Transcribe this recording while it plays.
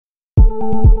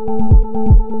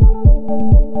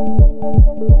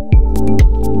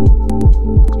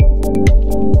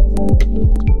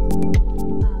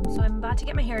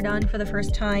Done for the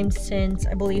first time since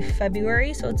I believe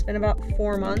February, so it's been about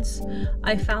 4 months.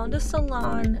 I found a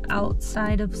salon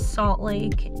outside of Salt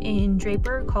Lake in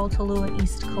Draper called Tallulah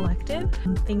East Collective.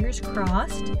 Fingers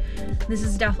crossed. This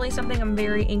is definitely something I'm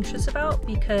very anxious about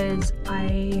because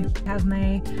I have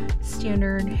my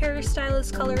standard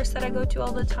hairstylist colors that I go to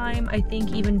all the time. I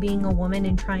think even being a woman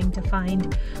and trying to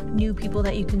find new people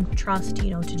that you can trust,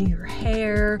 you know, to do your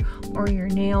hair or your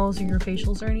nails or your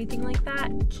facials or anything like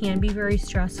that can be very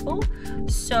stressful.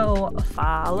 So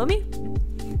follow me.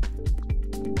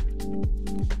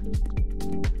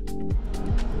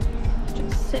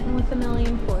 Just sitting with a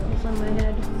million foils on my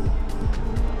head.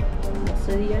 We'll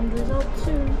see the end result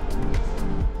soon.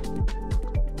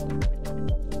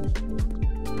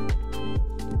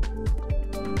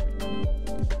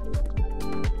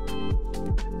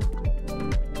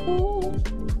 Ooh.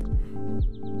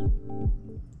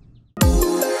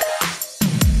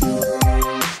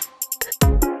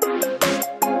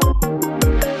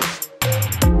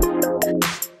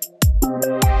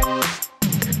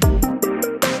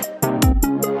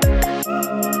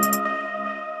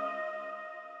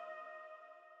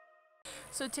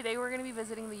 So today we're going to be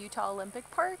visiting the Utah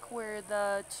Olympic Park where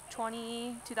the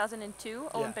 2002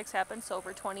 Olympics happened, so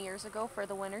over 20 years ago for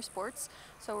the winter sports.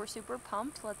 So we're super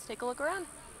pumped. Let's take a look around.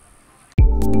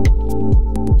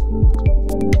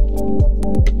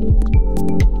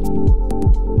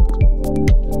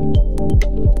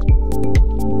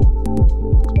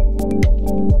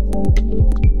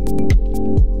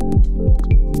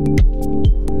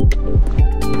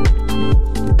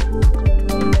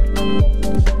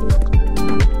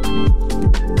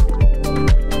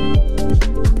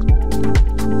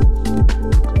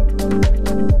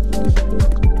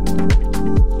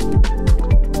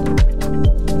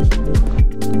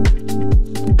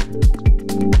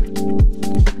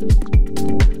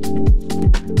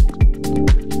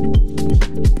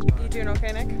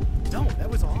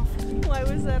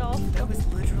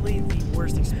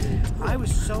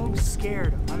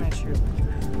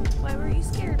 Why were you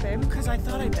scared, babe? Because I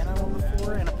thought I'd been on one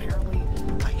before, and apparently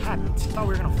I hadn't. I thought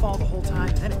we were gonna fall the whole time,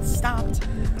 and then it stopped,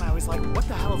 and I was like, what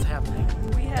the hell is happening?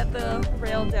 We had the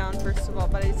rail down, first of all,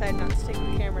 but I decided not to take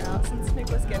the camera out since Nick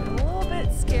was getting a little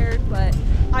bit scared, but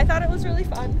I thought it was really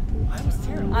fun. I was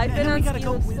terrible. I've been on ski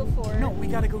lifts before. No, we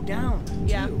gotta go down,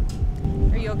 yeah. too.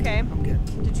 Are you okay? I'm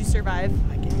good. Did you survive?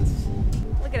 I guess.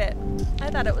 Look at it. I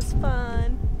thought it was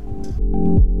fun.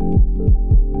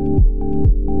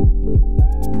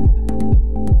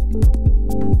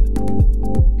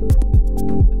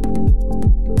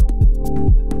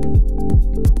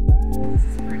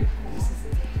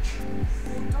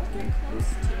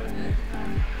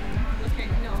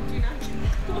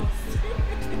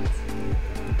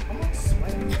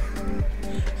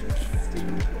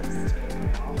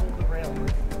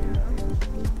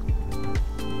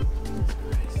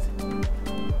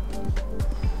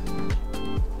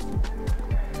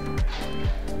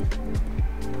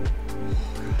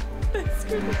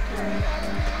 This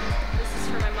is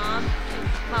for my mom.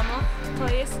 Mamo,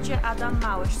 to jest, gdzie Adam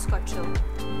Małysz skoczył.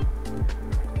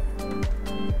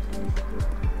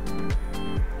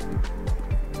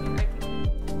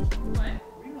 What?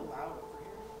 Are you allowed over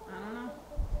here? I don't know.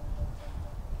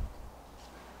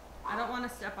 I don't want to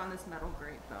step on this metal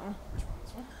grate though. Which one?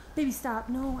 This one? Baby, stop.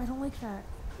 No, I don't like that.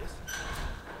 This?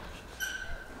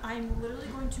 I'm literally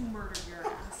going to murder your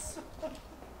ass.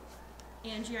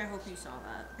 Angie, I hope you saw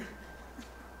that.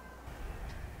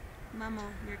 Mamo,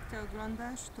 jak ty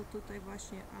oglądasz, to tutaj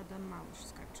właśnie Adam Małysz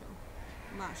skoczył.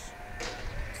 Masz.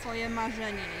 Twoje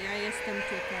marzenie, ja jestem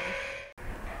tutaj.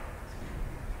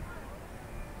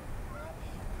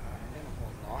 I'm getting a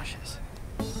little nauseous.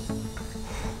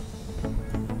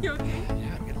 You okay?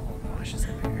 Yeah, I'm getting a little nauseous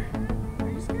up here. Are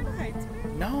you scared of heights,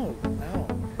 man? No, no.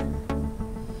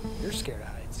 You're scared of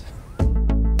heights.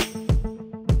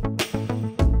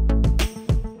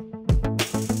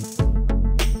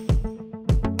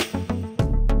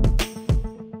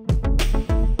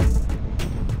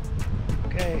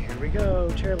 Okay, here we go.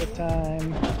 Chairlift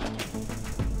time.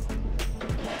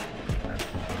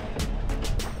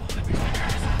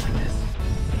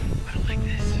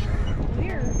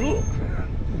 Weird.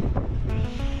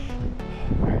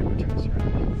 Alright, we'll turn this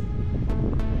around.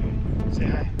 Say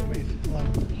hi. Wave. Hello.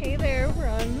 Hey there, we're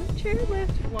on the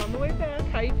chairlift. We're on the way back.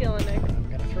 How you feeling, Nick? I'm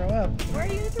gonna throw up. Why are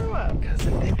you gonna throw up? Because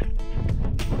it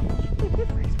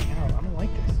freaks me out. I don't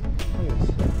like this. Look at this.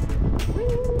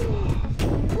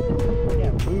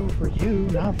 Yeah, boo for you,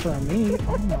 not for me.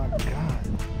 Oh my god.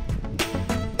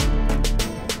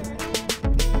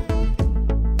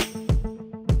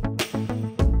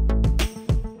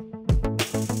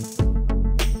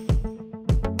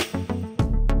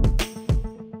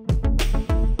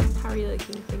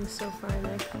 so far,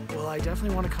 Nick? Well, I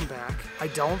definitely want to come back. I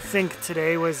don't think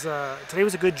today was a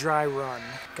good dry run.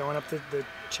 Going up the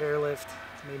chairlift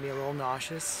made me a little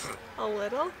nauseous. A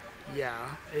little?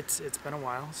 Yeah, it's been a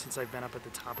while since I've been up at the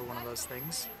top of one of those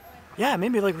things. Yeah, it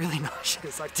made me like really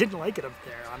nauseous. I didn't like it up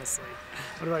there, honestly.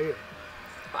 What about you?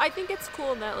 I think it's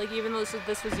cool that like even though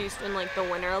this was used in like the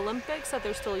Winter Olympics, that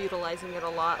they're still utilizing it a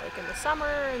lot like in the summer,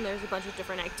 and there's a bunch of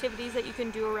different activities that you can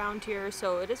do around here.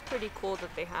 So it is pretty cool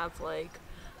that they have like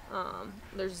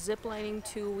there's zip lining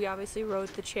too. We obviously rode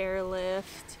the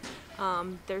chairlift.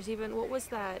 There's even, what was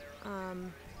that?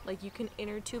 Like you can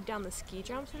inner tube down the ski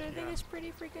jumps, which I think is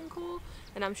pretty freaking cool.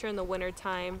 And I'm sure in the winter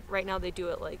time, right now they do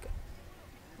it like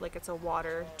it's a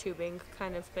water tubing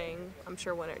kind of thing. I'm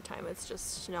sure winter time it's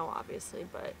just snow, obviously,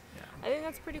 but I think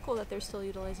that's pretty cool that they're still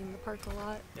utilizing the park a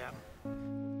lot. Yeah.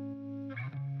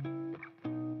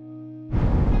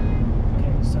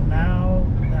 Okay, so now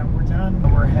that we're done,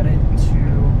 we're headed to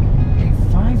a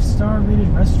 5-star rated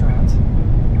restaurant,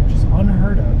 which is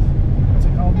unheard of. What's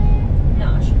it called?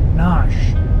 Nosh.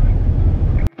 Nosh.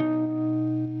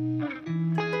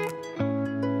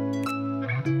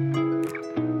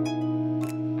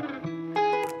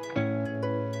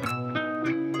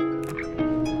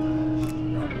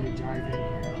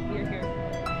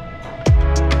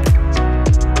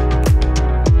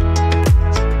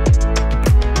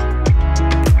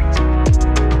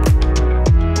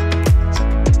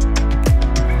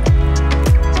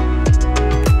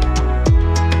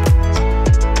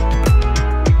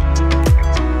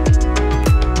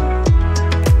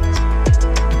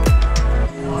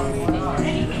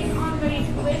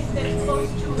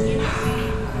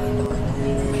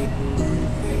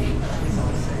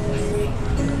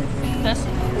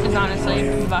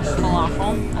 Best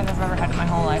falafel I've ever had in my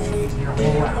whole life. Your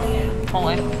whole life? Whole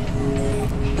life.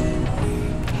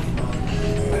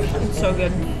 It's so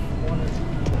good.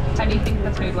 How do you think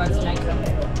the food was tonight? It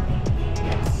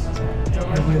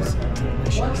was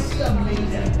delicious.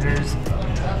 There's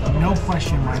no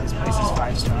question why this place is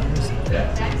 5 stars.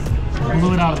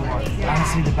 Blew it out of the water.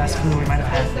 Honestly, the best food we might have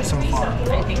had so far.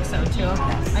 I think so too.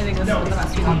 I think this is the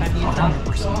best food we've had in Utah.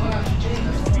 100%.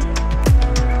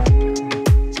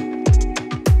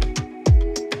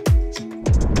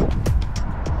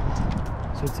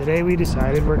 So today we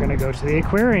decided we're gonna go to the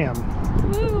aquarium.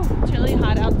 Woo! It's really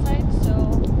hot outside, so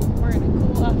we're gonna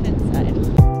cool off inside.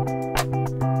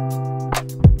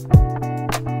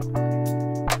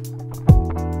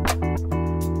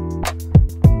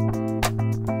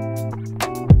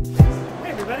 Hey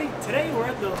everybody, today we're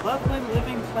at the Loveland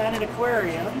Living Planet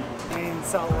Aquarium in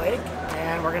Salt Lake,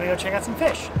 and we're gonna go check out some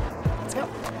fish. Let's go.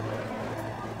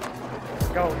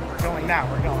 We're going now,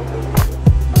 we're going.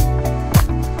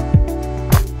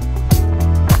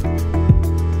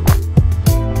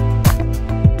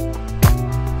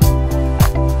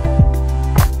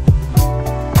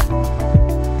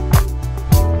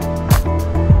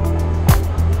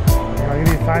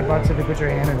 $5 if you put your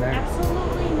hand in there.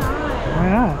 Absolutely not. Why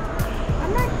not?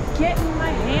 I'm not getting my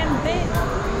hand bit.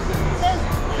 It says,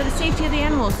 for the safety of the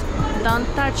animals, don't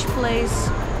touch, please.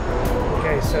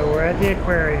 Okay, so we're at the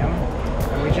aquarium,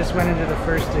 and we just went into the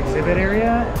first exhibit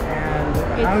area, and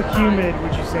how humid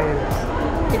would you say it is?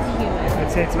 It's humid.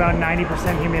 I'd say it's about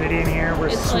 90% humidity in here. We're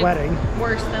sweating. Like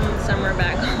worse than the summer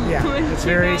back home. Yeah, it's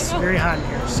very hot in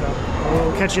here, so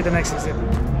we'll catch you at the next exhibit.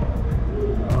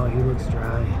 Oh, he looks dry.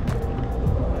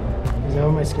 Is that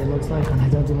what my skin looks like when I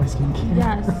don't do my skincare?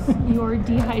 Yes, you're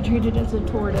dehydrated as a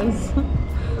tortoise.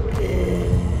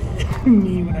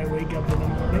 Me when I wake up in the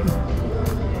morning.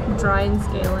 Dry and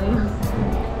scaly.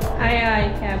 Aye,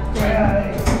 aye, Captain.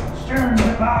 Aye, stern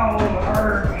the bow of the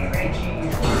herd, we may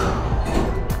cheese.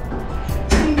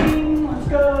 Ding, ding, let's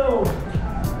go.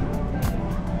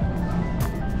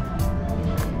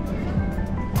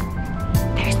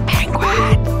 There's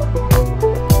penguins.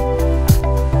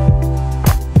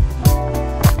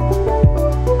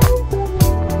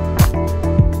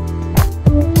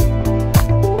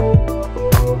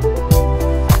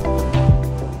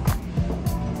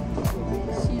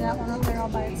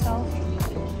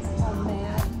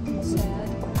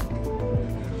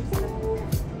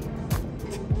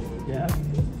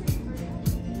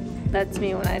 That's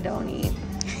me when I don't eat.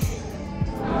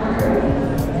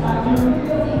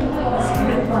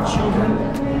 More children.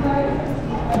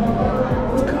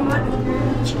 God,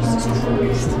 Jesus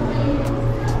Christ.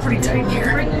 It's pretty tight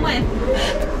here. Bring them with.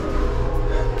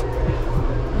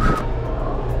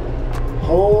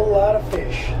 Whole lot of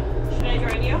fish. Should I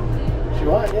join you? If you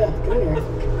want, yeah, get in here.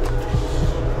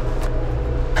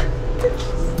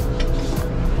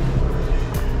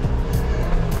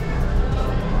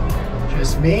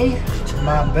 Just me,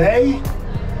 my bae,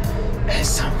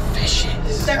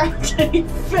 catching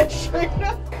fish right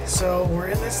now. So we're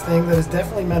in this thing that is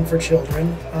definitely meant for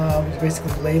children. You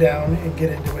basically lay down and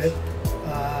get into it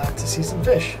to see some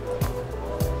fish.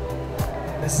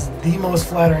 And this is the most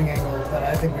flattering angle that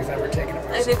I think we've ever taken of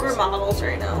ourselves. I think we're models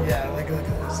right now. Yeah, look at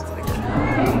this. It's like,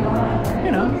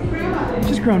 you know,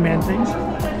 just grown man things.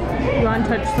 You want to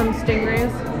touch some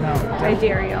stingrays? No. I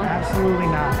dare you. Absolutely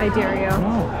not. I dare you.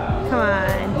 No. Come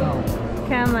on. No.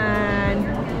 Come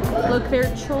on. Look, there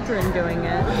are children doing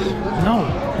it. No.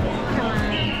 Come on.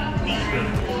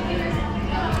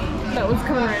 That one's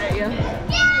coming right at you.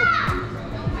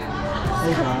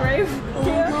 It's coming right at you. Do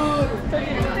it.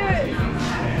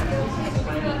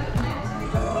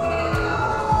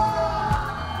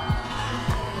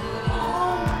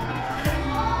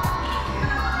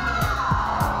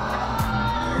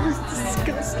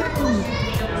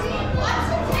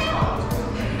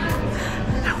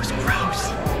 That was gross.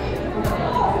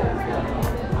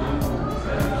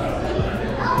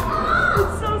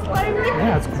 It's so slimy.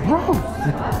 Yeah, it's gross.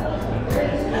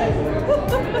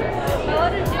 I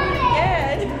want to do it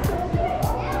again.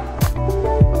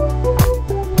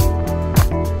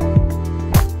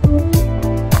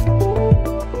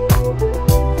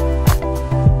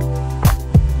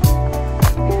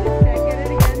 Can I get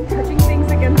it again? Touching things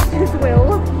against his will.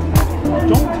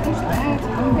 Don't touch that.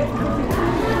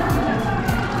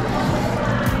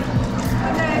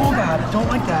 Oh God, don't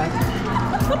like that.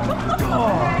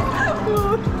 Oh,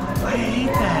 I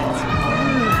hate that.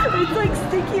 It's like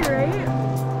sticky, right?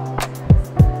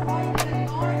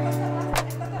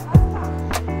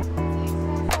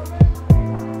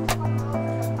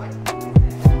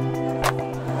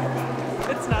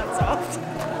 It's not soft.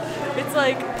 It's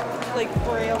like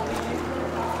braille.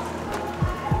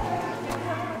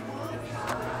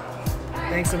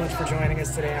 Thanks so much for joining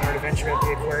us today on our adventure at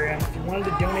the aquarium. If you wanted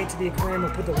to donate to the aquarium,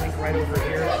 we'll put the link right over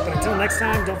here. But until next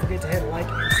time, don't forget to hit like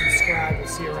and subscribe. We'll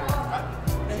see you around.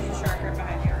 There's a shark right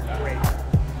behind you.